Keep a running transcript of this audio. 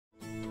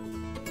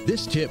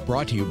This tip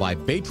brought to you by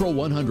Baytril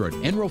 100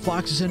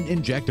 Enrofloxacin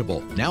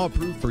Injectable, now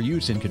approved for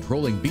use in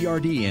controlling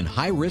BRD in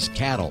high-risk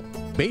cattle.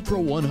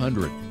 Baytril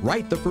 100,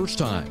 right the first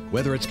time,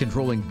 whether it's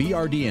controlling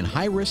BRD in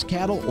high-risk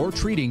cattle or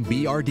treating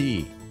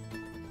BRD.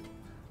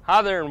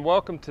 Hi there and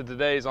welcome to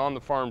today's On the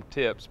Farm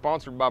Tip,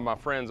 sponsored by my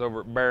friends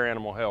over at Bayer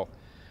Animal Health.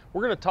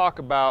 We're going to talk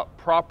about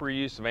proper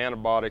use of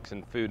antibiotics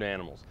in food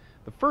animals.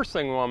 The first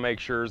thing we want to make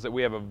sure is that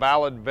we have a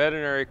valid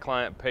veterinary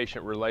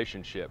client-patient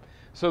relationship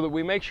so that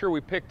we make sure we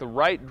pick the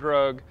right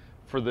drug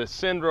for the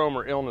syndrome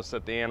or illness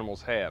that the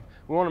animals have.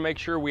 We want to make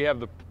sure we have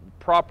the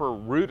proper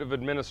route of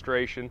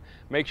administration,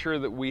 make sure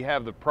that we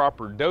have the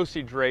proper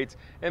dosage rates,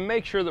 and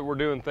make sure that we're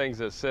doing things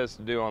that it says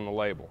to do on the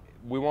label.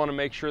 We want to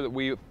make sure that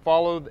we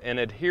follow and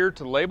adhere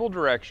to label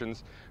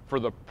directions for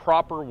the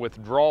proper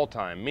withdrawal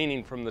time,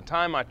 meaning from the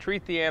time I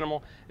treat the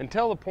animal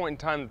until the point in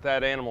time that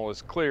that animal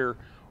is clear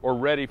or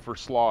ready for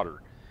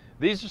slaughter.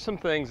 These are some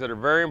things that are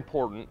very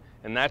important,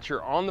 and that's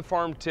your On the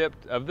Farm Tip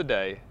of the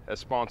day, as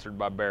sponsored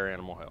by Bayer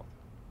Animal Health.